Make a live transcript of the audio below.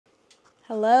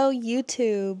Hello,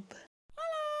 YouTube.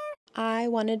 Hello. I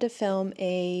wanted to film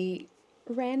a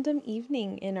random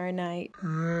evening in our night.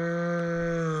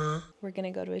 We're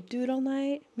gonna go to a doodle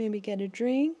night, maybe get a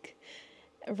drink.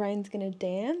 Ryan's gonna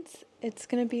dance. It's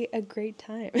gonna be a great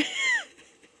time.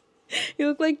 You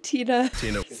look like Tina.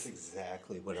 That's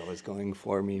exactly what I was going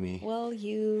for, Mimi. Well,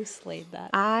 you slayed that.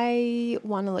 I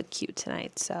want to look cute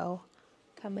tonight, so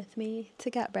come with me to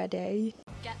get ready.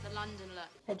 Get the London look.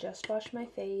 I just washed my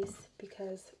face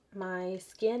because my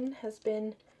skin has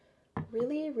been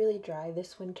really dry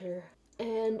this winter.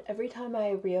 And every time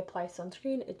I reapply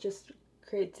sunscreen, it just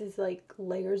creates these like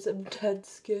layers of dead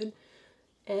skin.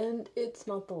 And it's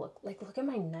not the look. Like, look at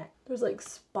my neck. There's like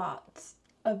spots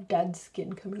of dead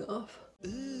skin coming off.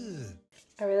 Ugh.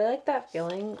 I really like that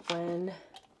feeling when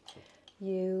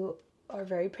you are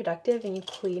very productive and you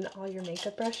clean all your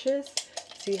makeup brushes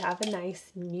so you have a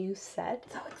nice new set.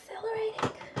 So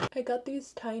exhilarating. I got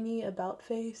these tiny about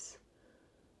face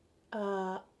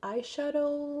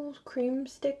eyeshadow cream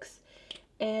sticks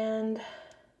and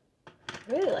I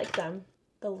really like them.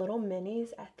 The little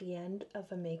minis at the end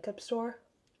of a makeup store.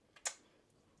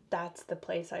 That's the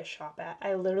place I shop at.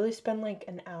 I literally spend like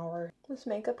an hour. This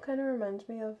makeup kind of reminds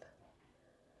me of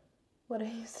what I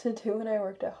used to do when I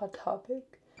worked at Hot Topic.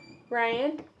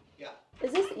 Ryan? Yeah.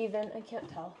 Is this even? I can't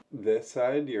tell. This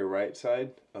side, your right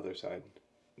side, other side,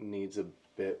 needs a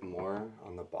bit more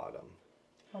on the bottom.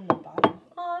 On the bottom.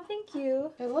 Aw, thank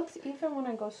you. It looks even when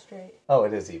I go straight. Oh,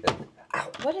 it is even.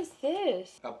 Ow. What is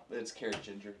this? Oh, it's carrot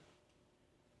ginger.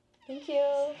 Thank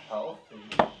you. Healthy.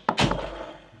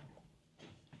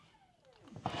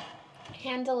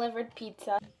 Hand-delivered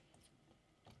pizza.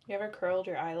 You ever curled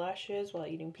your eyelashes while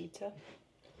eating pizza?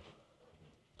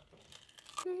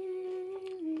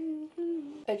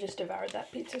 I just devoured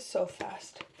that pizza so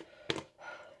fast.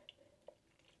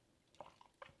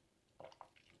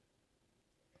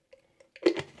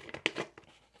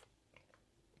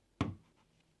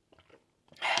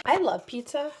 I love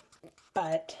pizza,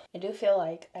 but I do feel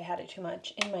like I had it too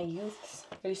much in my youth.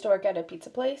 I used to work at a pizza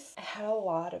place. I had a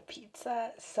lot of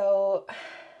pizza, so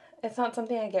it's not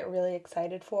something I get really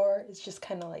excited for. It's just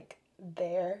kind of like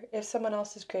there if someone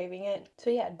else is craving it.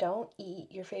 So yeah, don't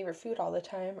eat your favorite food all the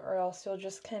time or else you'll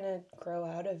just kind of grow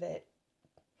out of it.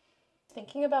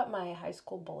 Thinking about my high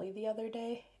school bully the other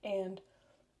day, and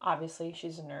obviously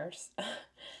she's a nurse.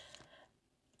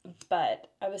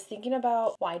 But I was thinking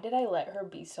about why did I let her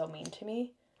be so mean to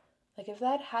me? Like if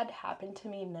that had happened to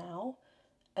me now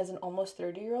as an almost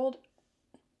 30-year-old,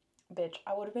 bitch,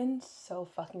 I would have been so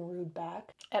fucking rude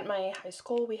back. At my high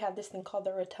school, we had this thing called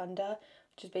the rotunda,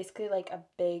 which is basically like a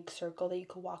big circle that you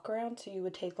could walk around. So you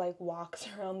would take like walks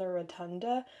around the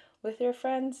rotunda with your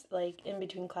friends, like in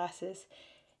between classes.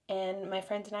 And my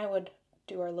friends and I would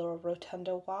do our little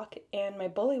rotunda walk, and my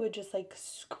bully would just like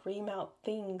scream out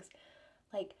things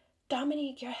like,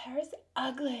 Dominique, your hair is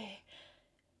ugly.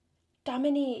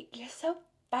 Dominique, you're so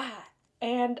fat.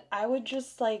 And I would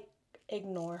just like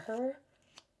ignore her,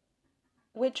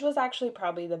 which was actually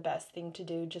probably the best thing to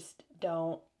do. Just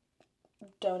don't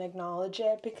acknowledge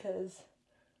it because,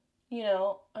 you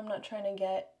know, I'm not trying to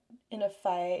get in a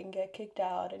fight and get kicked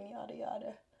out and yada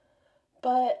yada.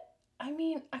 But I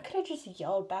mean, I could have just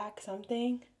yelled back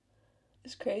something.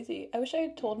 It's crazy. I wish I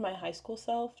had told my high school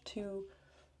self to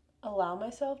allow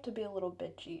myself to be a little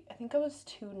bitchy. I think I was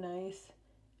too nice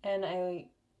and I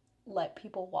let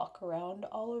people walk around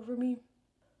all over me.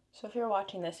 So if you're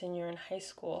watching this and you're in high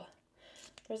school,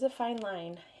 there's a fine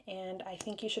line and I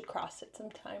think you should cross it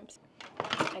sometimes.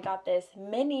 I got this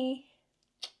mini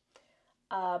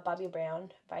Bobbi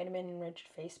Brown vitamin enriched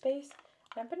face base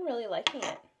and I've been really liking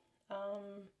it. I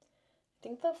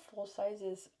think the full size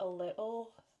is a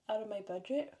little out of my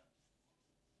budget,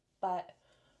 but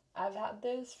I've had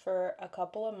this for a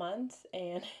couple of months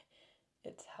and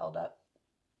it's held up.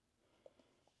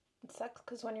 It sucks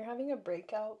because when you're having a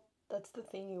breakout, that's the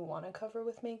thing you want to cover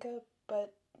with makeup,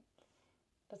 but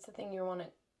that's the thing you want to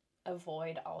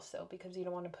avoid also because you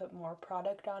don't want to put more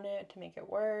product on it to make it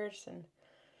worse, and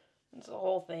it's a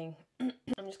whole thing.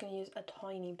 I'm just going to use a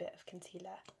tiny bit of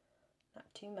concealer, not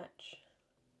too much.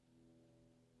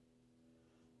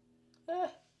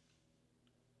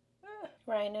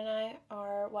 Ryan and I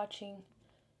are watching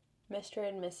Mr.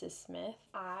 and Mrs. Smith.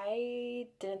 I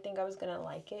didn't think I was gonna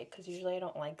like it because usually I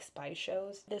don't like spy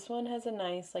shows. This one has a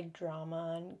nice like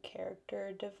drama and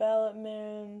character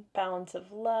development, balance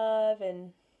of love,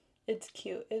 and it's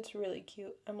cute. It's really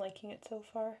cute. I'm liking it so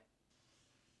far.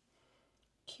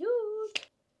 Cute!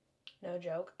 No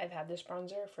joke, I've had this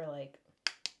bronzer for like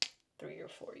 3 or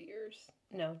 4 years.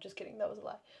 No, just kidding, that was a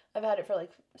lie. I've had it for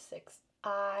like 6.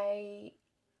 I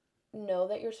know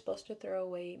that you're supposed to throw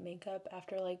away makeup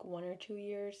after like 1 or 2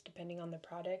 years, depending on the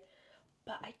product,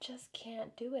 but I just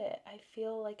can't do it. I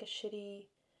feel like a shitty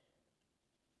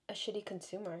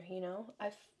consumer, you know?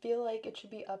 I feel like it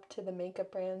should be up to the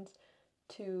makeup brands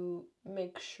to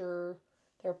make sure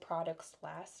their products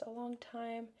last a long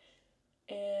time,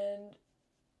 and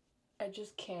I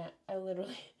just can't. I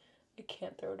literally I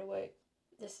can't throw it away.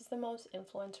 This is the most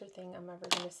influencer thing I'm ever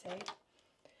gonna say.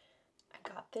 I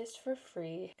got this for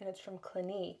free and it's from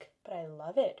Clinique, but I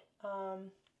love it.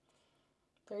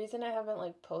 The reason I haven't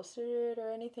like posted it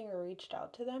or anything or reached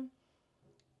out to them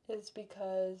is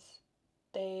because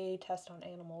they test on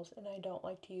animals and I don't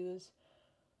like to use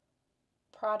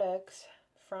products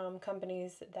from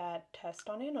companies that test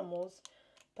on animals,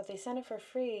 but they sent it for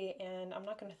free and I'm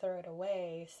not going to throw it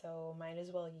away, so might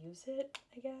as well use it,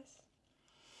 I guess.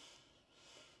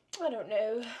 I don't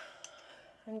know.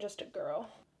 I'm just a girl.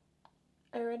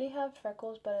 I already have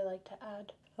freckles, but I like to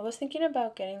add. I was thinking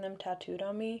about getting them tattooed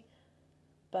on me,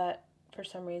 but for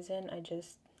some reason I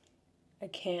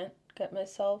can't get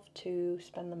myself to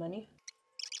spend the money.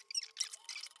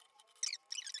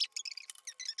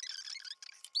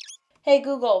 Hey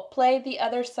Google, play The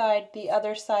Other Side, The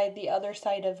Other Side, The Other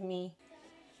Side of Me.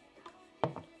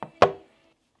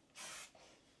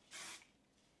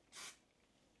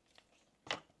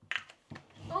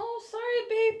 Oh, sorry,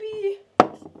 baby.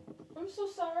 I'm so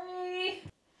sorry.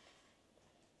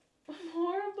 I'm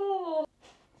horrible.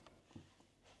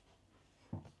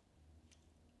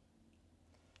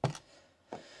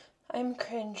 I'm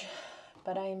cringe,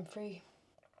 but I am free.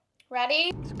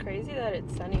 Ready? It's crazy that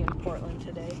it's sunny in Portland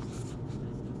today.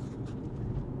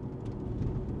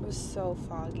 It was so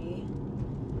foggy.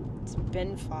 It's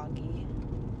been foggy.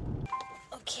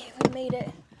 Okay, we made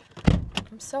it.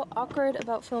 I'm so awkward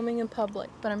about filming in public,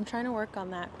 but I'm trying to work on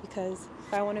that because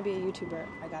if I want to be a YouTuber,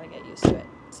 I gotta get used to it.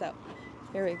 So,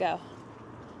 here we go.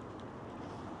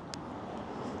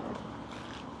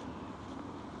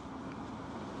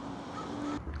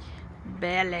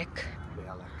 Baerlic.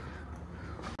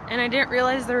 And I didn't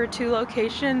realize there were 2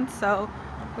 locations, so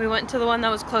we went to the one that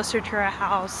was closer to our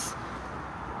house,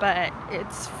 but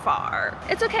it's far.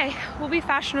 It's okay, we'll be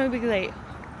fashionably late.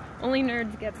 Only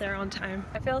nerds get there on time.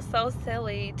 I feel so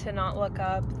silly to not look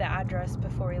up the address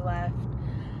before we left,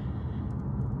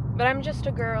 but I'm just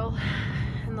a girl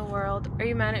in the world. Are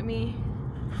you mad at me?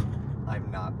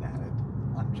 I'm not mad.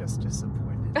 I'm just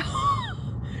disappointed.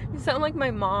 You sound like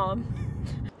my mom.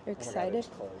 You're excited? It's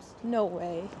closed. No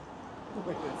way.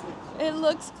 It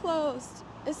looks closed.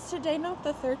 Is today not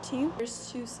the 13th? There's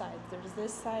 2 sides. There's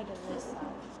this side and this side.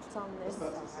 It's on this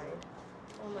side.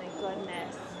 Oh my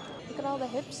goodness. Look at all the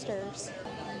hipsters.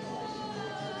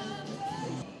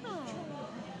 Oh,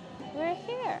 we're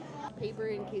here. Paper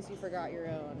in case you forgot your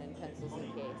own, and pencils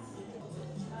in case.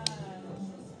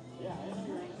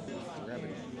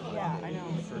 Yeah, I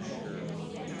know. For sure.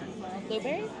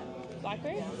 Blueberry?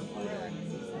 Blackberry?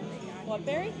 What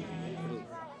berry?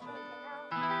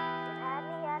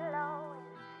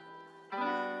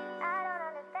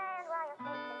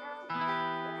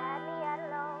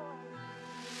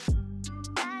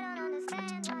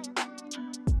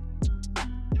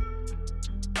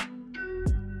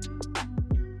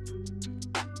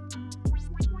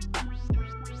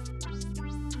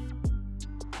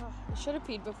 I should have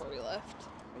peed before we left.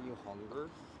 Are you hungry?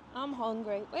 I'm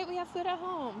hungry. Wait, we have food at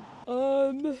home.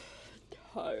 I'm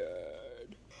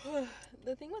tired.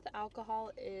 The thing with alcohol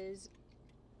is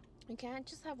you can't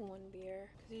just have one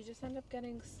beer because you just end up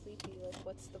getting sleepy. Like,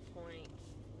 what's the point?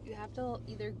 You have to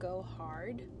either go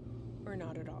hard or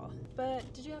not at all.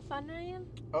 But did you have fun, Ryan?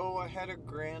 Oh, I had a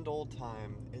grand old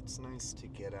time. It's nice to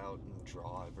get out and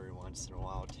draw every once in a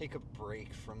while. Take a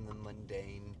break from the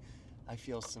mundane. I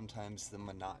feel sometimes the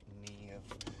monotony of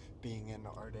being an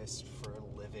artist for a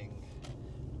living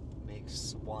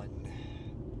makes one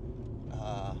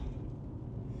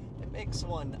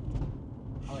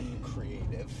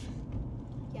uncreative.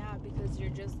 Yeah, because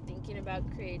you're just thinking about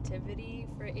creativity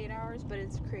for 8 hours, but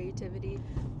it's creativity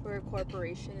for a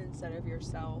corporation instead of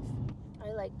yourself.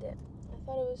 I liked it. I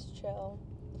thought it was chill.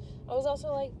 I was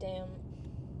also like, damn,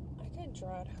 I could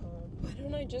draw at home. Why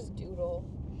don't I just doodle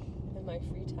in my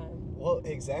free time? Well,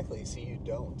 exactly. See, you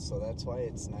don't. So that's why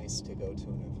it's nice to go to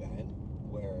an event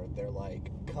where they're like,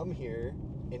 come here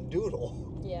and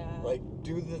doodle. Yeah. Like,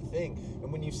 do the thing.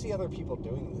 And when you see other people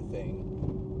doing the thing,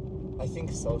 I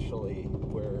think socially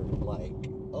we're like,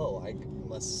 oh, I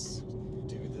must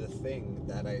do the thing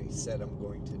that I said I'm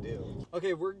going to do.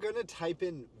 Okay, we're going to type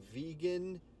in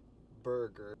vegan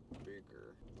burger.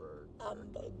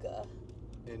 Hamburger.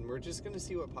 And we're just going to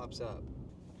see what pops up.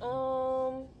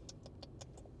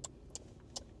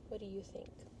 What do you think?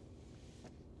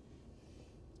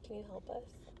 Can you help us?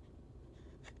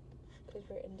 Because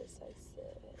we're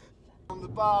indecisive. On the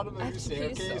bottom I of have your to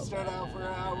pee staircase, so start out for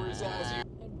hours as you.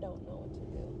 I don't know what to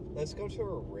do. Let's go to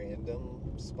a random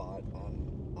spot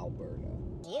on Alberta.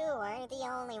 You weren't the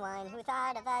only one who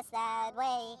thought of us that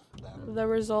way. The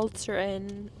results are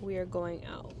in. We are going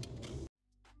out.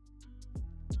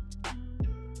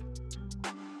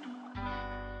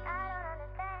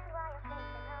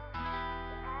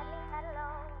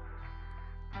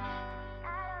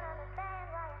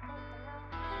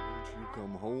 You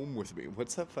come home with me.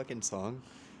 What's that fucking song?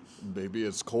 Baby,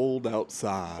 it's cold The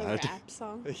outside. rap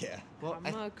song. Yeah. Well,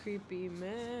 I'm a creepy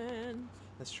man.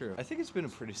 that's true. I think it's been a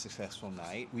pretty successful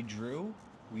night. We drew,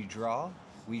 we draw,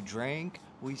 we drank,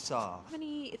 we saw. Have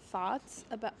any thoughts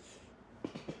about...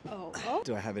 Oh.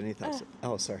 Do I have any thoughts?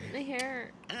 Oh, sorry. My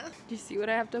hair. Do you see what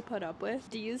I have to put up with?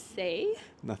 Do you say?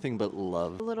 Nothing but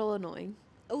love. A little annoying.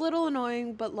 A little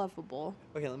annoying, but lovable.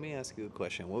 Okay, let me ask you a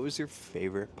question. What was your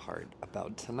favorite part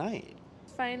about tonight?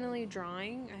 Finally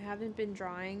drawing. I haven't been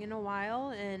drawing in a while,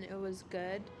 and it was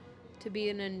good to be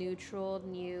in a neutral,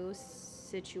 new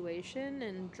situation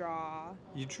and draw.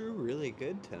 You drew really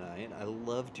good tonight. I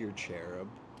loved your cherub.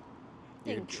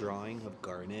 Your Thank you. drawing of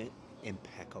Garnet,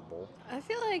 impeccable. I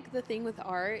feel like the thing with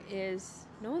art is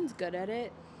no one's good at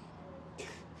it.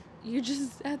 You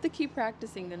just have to keep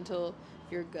practicing until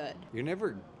you're good. You're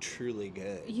never truly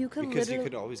good. You could because you literally-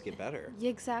 could always get better. Yeah,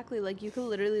 exactly. Like, you could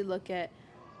literally look at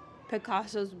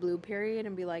Picasso's Blue Period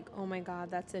and be like, oh my god,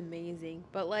 that's amazing.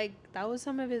 But, like, that was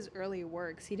some of his early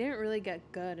works. He didn't really get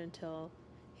good until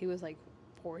he was, like,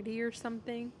 40 or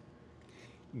something.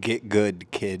 Get good,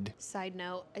 kid. Side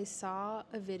note, I saw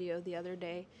a video the other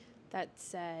day that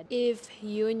said, if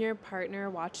you and your partner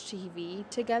watch TV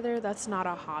together, that's not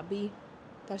a hobby.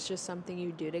 That's just something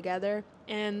you do together.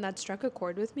 And that struck a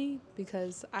chord with me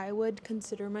because I would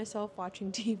consider myself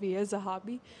watching TV as a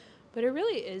hobby. But it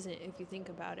really isn't if you think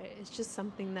about it. It's just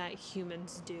something that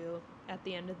humans do at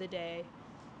the end of the day.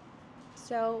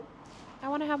 So, I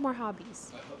want to have more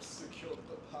hobbies. I have secured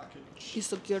the package. You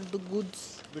secured the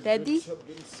goods. Ready?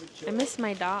 I miss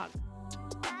my dog.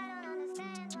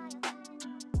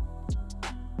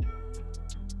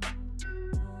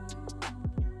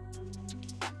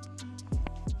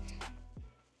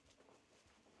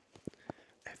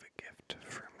 I have a gift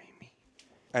for Mimi.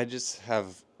 I just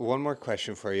have one more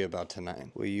question for you about tonight.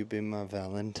 Will you be my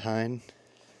Valentine?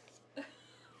 I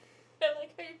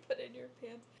like how you put in your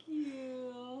pants.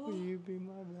 Will Yeah. you be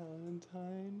my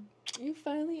Valentine? You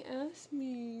finally asked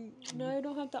me. Now I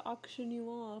don't have to auction you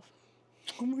off.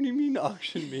 What do you mean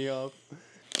auction me off?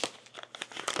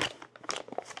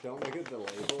 Don't look at the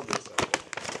label. Just open it.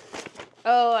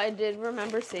 Oh, I did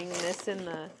remember seeing this in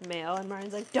the mail, and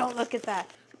Martin's like, don't look at that.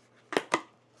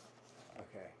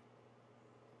 Okay.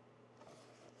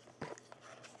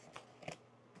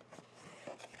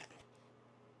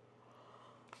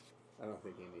 I don't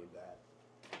think you need that.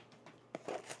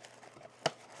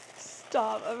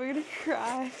 Stop, I'm gonna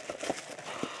cry.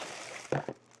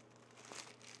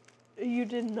 You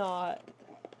did not.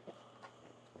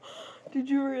 Did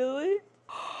you really?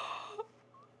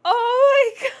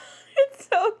 Oh my god, it's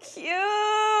so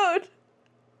cute!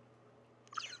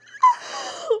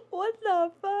 What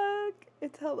the fuck?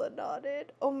 It's hella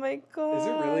knotted. Oh my god. Is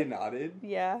it really knotted?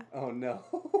 Yeah. Oh no.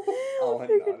 I'll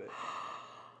unknot it.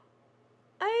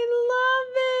 I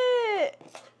love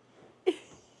it!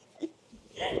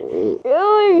 Ew,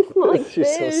 you smell like You're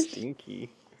so fish. stinky.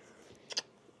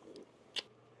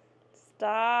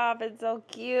 Stop, it's so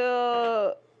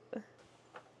cute.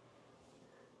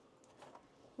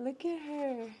 Look at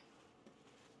her.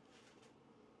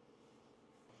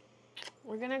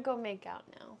 We're gonna go make out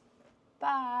now.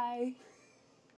 Bye.